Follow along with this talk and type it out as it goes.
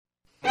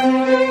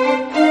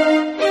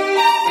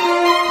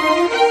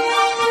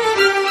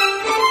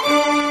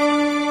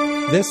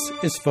This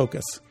is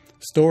Focus,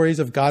 stories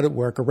of God at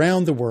work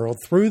around the world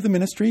through the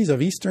ministries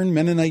of Eastern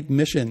Mennonite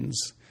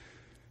Missions.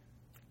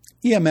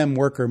 EMM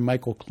worker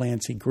Michael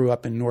Clancy grew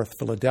up in North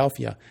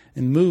Philadelphia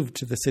and moved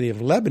to the city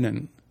of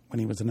Lebanon when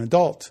he was an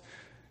adult.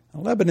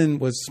 Lebanon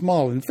was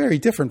small and very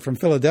different from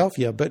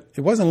Philadelphia, but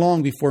it wasn't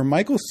long before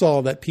Michael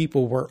saw that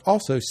people were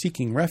also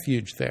seeking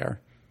refuge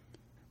there.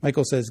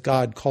 Michael says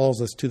God calls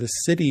us to the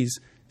cities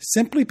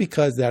simply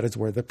because that is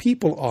where the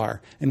people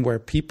are, and where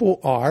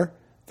people are,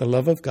 the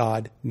love of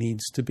God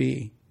needs to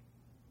be.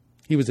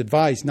 He was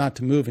advised not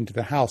to move into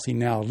the house he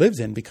now lives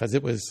in because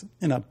it was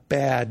in a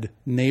bad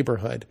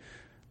neighborhood.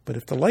 But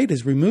if the light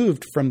is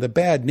removed from the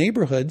bad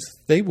neighborhoods,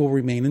 they will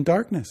remain in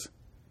darkness.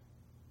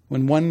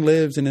 When one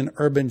lives in an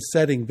urban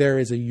setting, there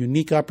is a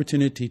unique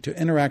opportunity to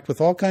interact with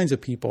all kinds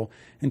of people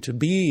and to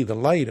be the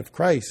light of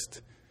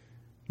Christ.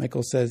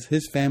 Michael says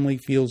his family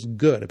feels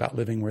good about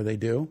living where they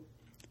do,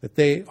 that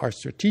they are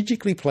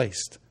strategically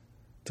placed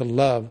to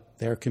love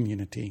their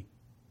community.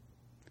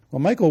 Well,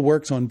 Michael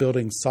works on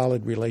building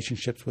solid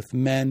relationships with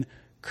men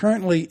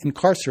currently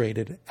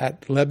incarcerated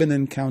at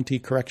Lebanon County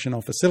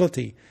Correctional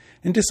Facility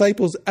and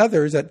disciples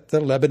others at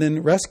the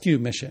Lebanon Rescue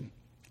Mission.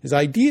 His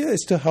idea is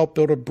to help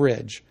build a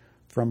bridge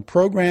from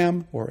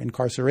program or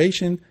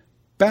incarceration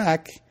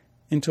back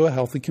into a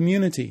healthy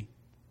community.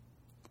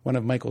 One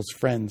of Michael's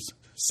friends,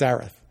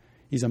 Sareth,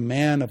 he's a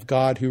man of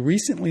God who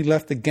recently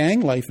left the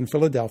gang life in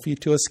Philadelphia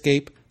to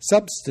escape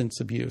substance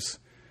abuse.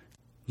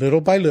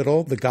 Little by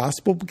little, the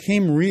gospel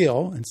became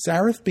real, and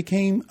Sareth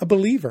became a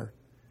believer.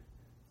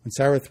 When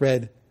Sareth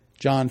read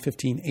John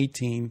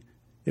 15:18,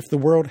 "If the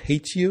world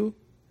hates you,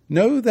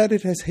 know that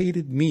it has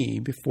hated me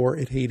before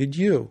it hated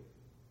you."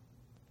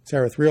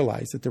 Sareth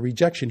realized that the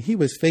rejection he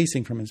was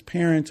facing from his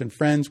parents and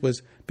friends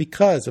was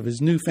because of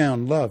his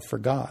newfound love for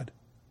God.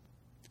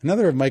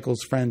 Another of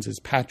Michael's friends is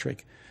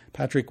Patrick.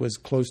 Patrick was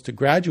close to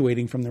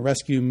graduating from the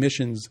Rescue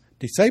Mission's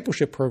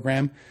discipleship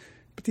program,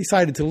 but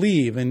decided to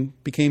leave and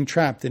became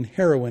trapped in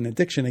heroin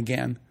addiction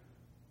again.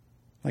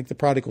 Like the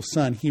prodigal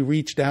son, he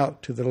reached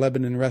out to the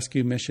Lebanon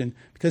Rescue Mission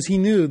because he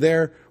knew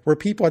there were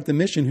people at the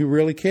mission who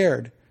really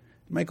cared.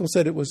 Michael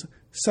said it was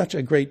such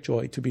a great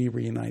joy to be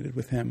reunited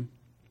with him.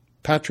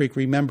 Patrick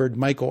remembered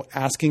Michael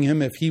asking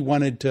him if he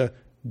wanted to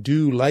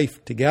do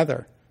life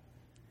together.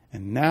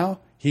 And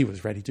now he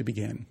was ready to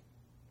begin.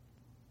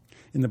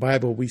 In the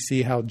Bible, we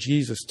see how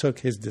Jesus took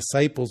his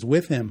disciples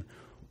with him,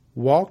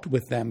 walked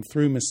with them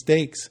through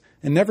mistakes,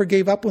 and never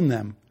gave up on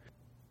them.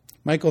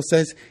 Michael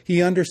says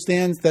he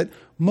understands that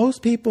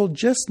most people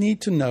just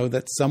need to know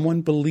that someone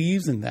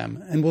believes in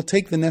them and will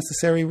take the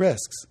necessary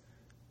risks.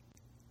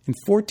 In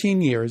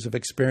 14 years of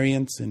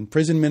experience in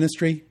prison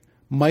ministry,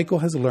 Michael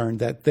has learned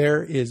that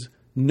there is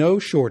no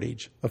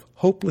shortage of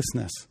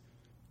hopelessness.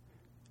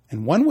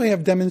 And one way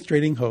of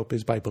demonstrating hope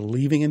is by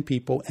believing in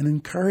people and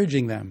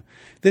encouraging them.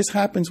 This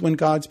happens when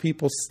God's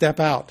people step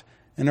out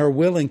and are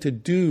willing to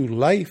do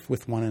life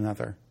with one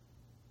another.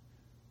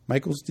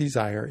 Michael's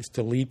desire is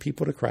to lead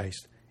people to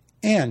Christ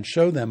and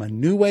show them a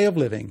new way of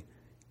living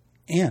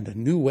and a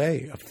new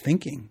way of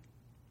thinking.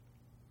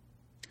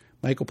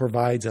 Michael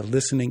provides a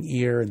listening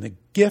ear and the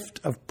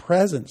gift of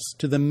presence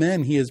to the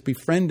men he is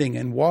befriending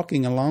and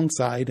walking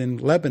alongside in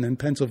Lebanon,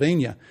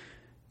 Pennsylvania.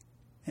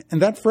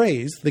 And that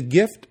phrase, the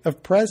gift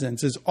of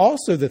presence, is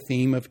also the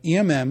theme of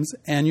EMM's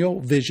annual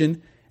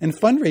Vision and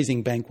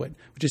Fundraising Banquet,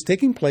 which is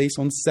taking place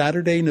on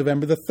Saturday,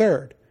 November the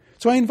 3rd.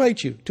 So I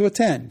invite you to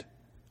attend.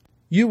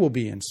 You will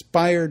be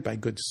inspired by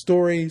good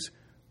stories,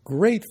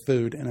 great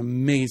food, and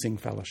amazing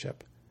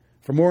fellowship.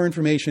 For more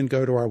information,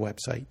 go to our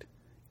website,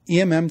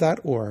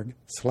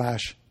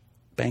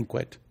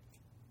 emm.org/banquet.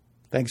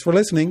 Thanks for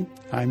listening.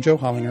 I'm Joe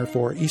Hollinger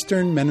for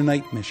Eastern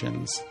Mennonite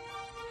Missions.